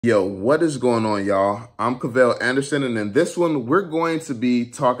Yo, what is going on, y'all? I'm Cavell Anderson, and in this one, we're going to be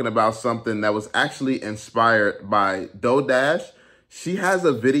talking about something that was actually inspired by Dash. She has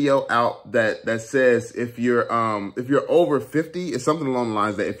a video out that says if you're over 50, it's something along the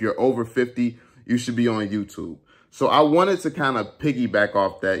lines that if you're over 50, you should be on YouTube. So I wanted to kind of piggyback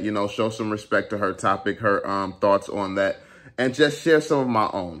off that, show some respect to her topic, her thoughts on that, and just share some of my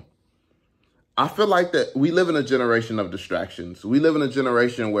own. I feel like that we live in a generation of distractions. We live in a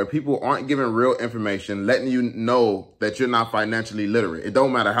generation where people aren't giving real information, letting you know that you're not financially literate. It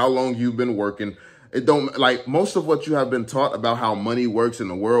don't matter how long you've been working. It don't, like, most of what you have been taught about how money works and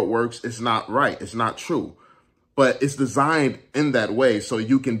the world works, it's not right. It's not true. But it's designed in that way so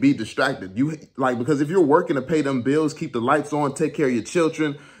you can be distracted. Because if you're working to pay them bills, keep the lights on, take care of your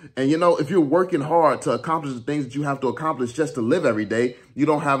children, and if you're working hard to accomplish the things that you have to accomplish just to live every day, you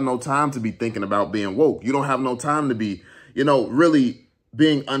don't have no time to be thinking about being woke. You don't have no time to be, really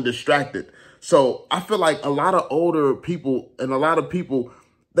being undistracted. So I feel like a lot of older people and a lot of people,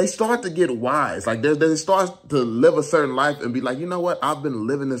 they start to get wise. Like they start to live a certain life and be like, you know what? I've been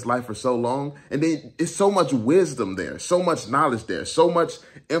living this life for so long. And then it's so much wisdom there, so much knowledge there, so much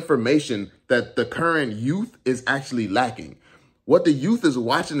information that the current youth is actually lacking. What the youth is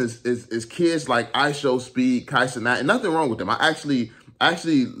watching is kids like iShow Speed, Kai Cenat, and nothing wrong with them. I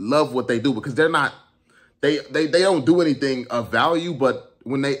actually love what they do because they're not, they don't do anything of value, but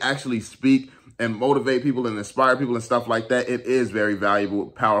when they actually speak and motivate people and inspire people and stuff like that, it is very valuable,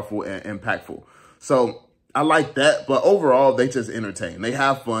 powerful, and impactful. So I like that. But overall, they just entertain. They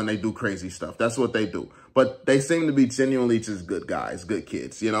have fun. They do crazy stuff. That's what they do. But they seem to be genuinely just good guys, good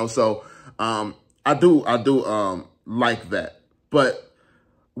kids, So I do like that. But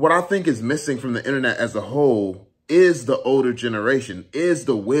what I think is missing from the internet as a whole is the older generation, is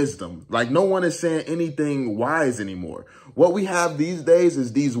the wisdom. Like, no one is saying anything wise anymore. What we have these days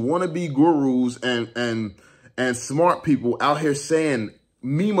is these wannabe gurus and smart people out here saying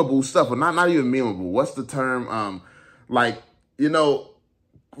memeable stuff, or not even memeable. What's the term?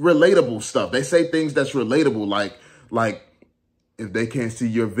 Relatable stuff. They say things that's relatable, like if they can't see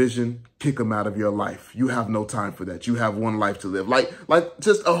your vision, kick them out of your life. You have no time for that. You have one life to live. Like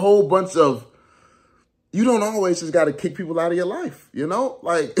just a whole bunch of, you don't always just got to kick people out of your life,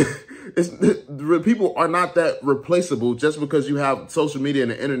 Like, people are not that replaceable just because you have social media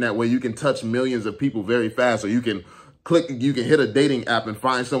and the internet where you can touch millions of people very fast, or you can hit a dating app and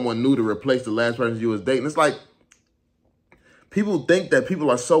find someone new to replace the last person you was dating. It's like, people think that people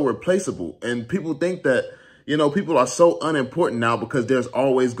are so replaceable, and people think that, people are so unimportant now because there's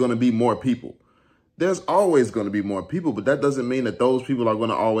always going to be more people. There's always going to be more people, but that doesn't mean that those people are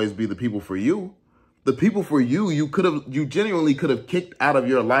going to always be the people for you. The people for you, you genuinely could have kicked out of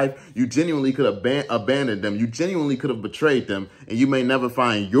your life. You genuinely could have abandoned them. You genuinely could have betrayed them. And you may never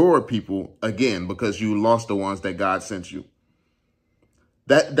find your people again because you lost the ones that God sent you.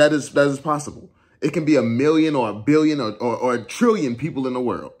 That is possible. It can be 1 million or 1 billion or 1 trillion people in the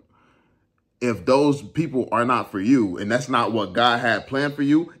world. If those people are not for you, and that's not what God had planned for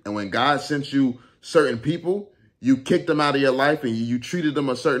you, and when God sent you certain people, you kicked them out of your life and you treated them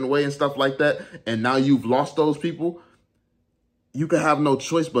a certain way and stuff like that, and now you've lost those people, you can have no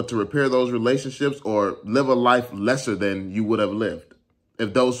choice but to repair those relationships or live a life lesser than you would have lived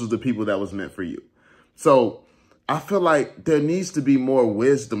if those was the people that was meant for you. So I feel like there needs to be more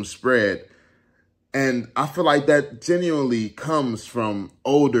wisdom spread. And I feel like that genuinely comes from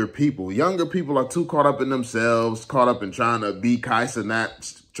older people. Younger people are too caught up in themselves, caught up in trying to be Kai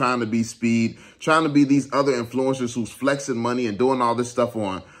Cenat, trying to be Speed, trying to be these other influencers who's flexing money and doing all this stuff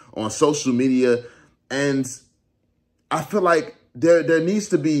on social media. And I feel like there needs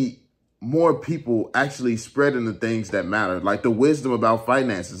to be more people actually spreading the things that matter, like the wisdom about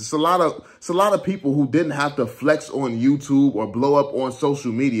finances. It's a lot of people who didn't have to flex on YouTube or blow up on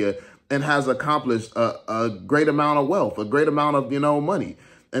social media and has accomplished a great amount of wealth, a great amount of, money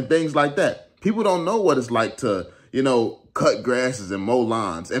and things like that. People don't know what it's like to, cut grasses and mow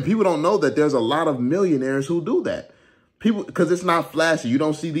lawns. And people don't know that there's a lot of millionaires who do that. Because it's not flashy. You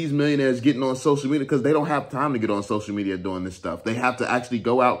don't see these millionaires getting on social media because they don't have time to get on social media doing this stuff. They have to actually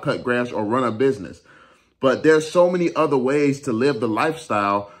go out, cut grass, or run a business. But there's so many other ways to live the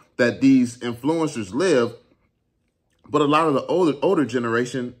lifestyle that these influencers live. But a lot of the older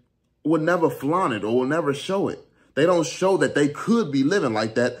generation will never flaunt it or will never show it. They don't show that they could be living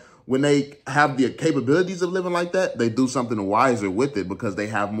like that. When they have the capabilities of living like that, they do something wiser with it because they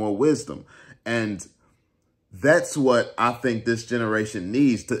have more wisdom. And that's what I think this generation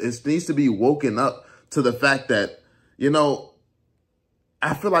needs. It needs to be woken up to the fact that,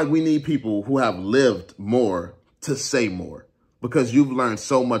 I feel like we need people who have lived more to say more. because you've learned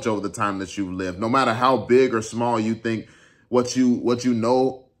so much over the time that you've lived. No matter how big or small you think what you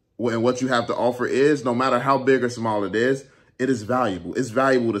know and what you have to offer is, no matter how big or small it is valuable. It's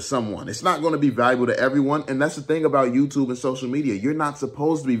valuable to someone. It's not going to be valuable to everyone. And that's the thing about YouTube and social media. You're not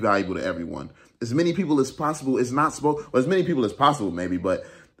supposed to be valuable to everyone. As many people as possible is not supposed, or as many people as possible maybe, but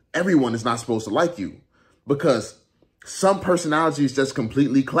everyone is not supposed to like you, because some personalities just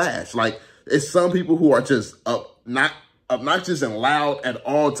completely clash. Like, it's some people who are just not obnoxious and loud at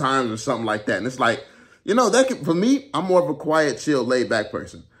all times or something like that. And it's like, you know, for me, I'm more of a quiet, chill, laid back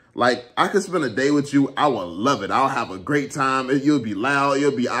person. Like, I could spend a day with you. I will love it. I'll have a great time. You'll be loud.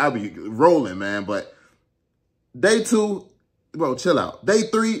 I'll be rolling, man. But day 2, bro, chill out. Day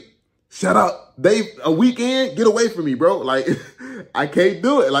 3, shut up. A weekend, get away from me, bro. Like, I can't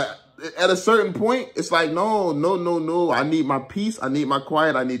do it. Like, at a certain point, it's like, no. I need my peace. I need my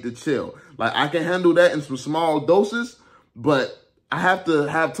quiet. I need to chill. Like, I can handle that in some small doses, but I have to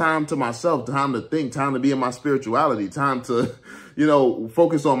have time to myself, time to think, time to be in my spirituality, time to, you know,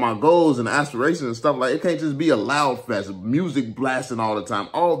 focus on my goals and aspirations and stuff. Like, it can't just be a loud fest, music blasting all the time,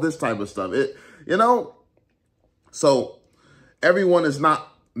 all this type of stuff. You know, so everyone is not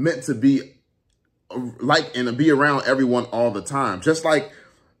meant to be like and be around everyone all the time. Just like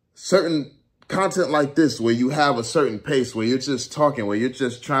certain content like this, where you have a certain pace, where you're just talking, where you're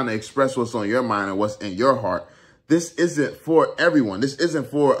just trying to express what's on your mind and what's in your heart. This isn't for everyone. This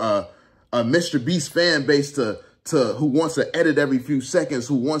isn't for a Mr. Beast fan base to who wants to edit every few seconds,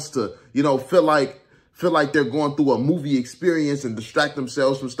 who wants to, you know, feel like they're going through a movie experience and distract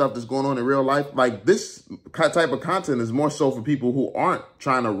themselves from stuff that's going on in real life. Like, this type of content is more so for people who aren't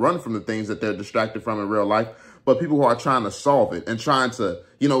trying to run from the things that they're distracted from in real life, but people who are trying to solve it and trying to,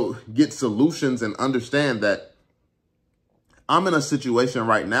 you know, get solutions and understand that I'm in a situation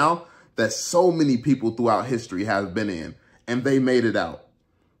right now that so many people throughout history have been in, and they made it out.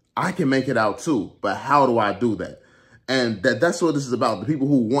 I can make it out too, but how do I do that? And that's what this is about. The people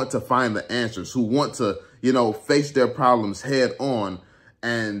who want to find the answers, who want to, you know, face their problems head on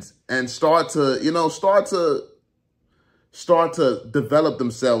and start to, you know, start to develop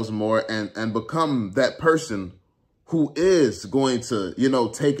themselves more and become that person who is going to, you know,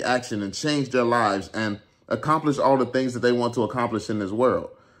 take action and change their lives and accomplish all the things that they want to accomplish in this world.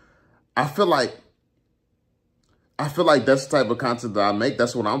 I feel like that's the type of content that I make.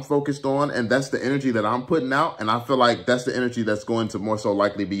 That's what I'm focused on. And that's the energy that I'm putting out. And I feel like that's the energy that's going to more so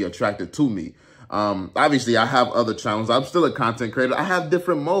likely be attracted to me. Obviously, I have other channels. I'm still a content creator. I have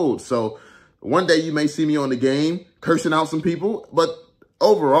different modes. So one day you may see me on the game cursing out some people. But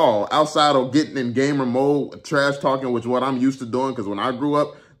overall, outside of getting in gamer mode, trash talking, which is what I'm used to doing, because when I grew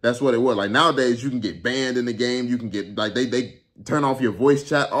up, that's what it was. Like, nowadays, you can get banned in the game. You can get, like, they turn off your voice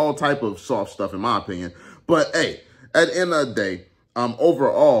chat, all type of soft stuff, in my opinion. But hey, at the end of the day,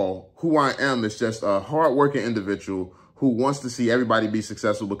 overall, who I am is just a hardworking individual who wants to see everybody be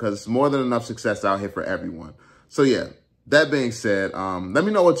successful, because it's more than enough success out here for everyone. So yeah, that being said, let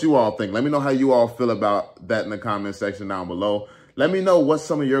me know what you all think. Let me know how you all feel about that in the comment section down below. Let me know what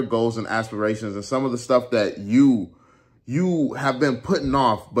some of your goals and aspirations and some of the stuff that you have been putting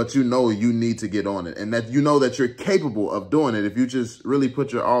off, but you know you need to get on it, and that you know that you're capable of doing it if you just really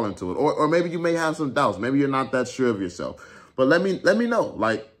put your all into it. Or maybe you may have some doubts. Maybe you're not that sure of yourself. But let me know.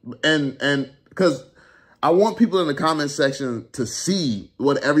 Like, and because I want people in the comment section to see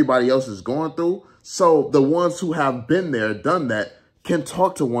what everybody else is going through, so the ones who have been there, done that, can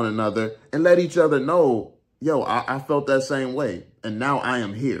talk to one another and let each other know, yo, I felt that same way, and now I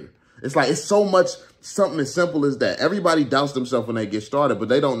am here. It's like, it's so much, something as simple as that. Everybody doubts themselves when they get started, but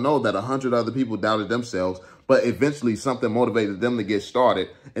they don't know that 100 other people doubted themselves, but eventually something motivated them to get started,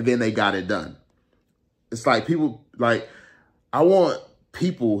 and then they got it done. It's like people, like, I want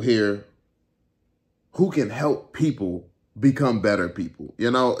people here who can help people become better people. You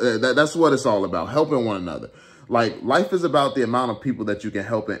know, that's what it's all about, helping one another. Like, life is about the amount of people that you can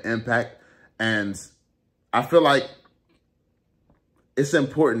help and impact. And I feel like it's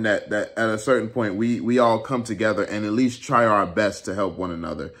important that at a certain point, we all come together and at least try our best to help one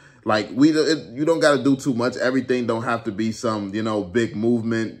another. Like, you don't got to do too much. Everything don't have to be some, you know, big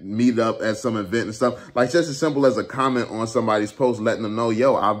movement, meet up at some event and stuff. Like, just as simple as a comment on somebody's post, letting them know,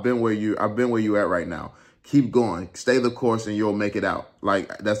 yo, I've been where you at right now. Keep going, stay the course, and you'll make it out.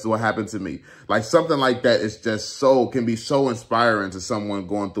 Like, that's what happened to me. Like, something like that is just can be so inspiring to someone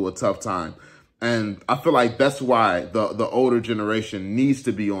going through a tough time. And I feel like that's why the older generation needs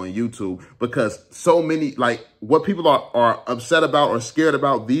to be on YouTube, because so many, like, what people are upset about or scared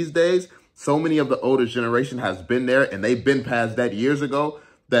about these days, so many of the older generation has been there, and they've been past that years ago,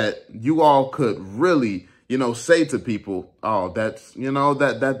 that you all could really, you know, say to people, oh, that's, you know,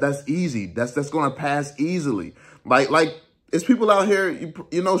 that's easy. That's going to pass easily. Like it's people out here,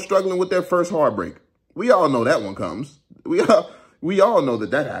 you know, struggling with their first heartbreak. We all know that one comes. We all know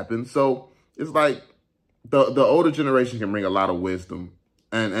that happens. So it's like the older generation can bring a lot of wisdom,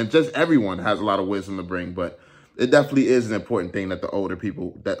 and just everyone has a lot of wisdom to bring. But it definitely is an important thing that older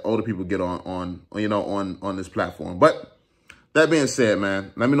people get on this platform. But that being said,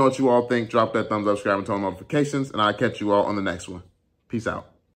 man, let me know what you all think. Drop that thumbs up, subscribe, and turn on notifications, and I'll catch you all on the next one. Peace out.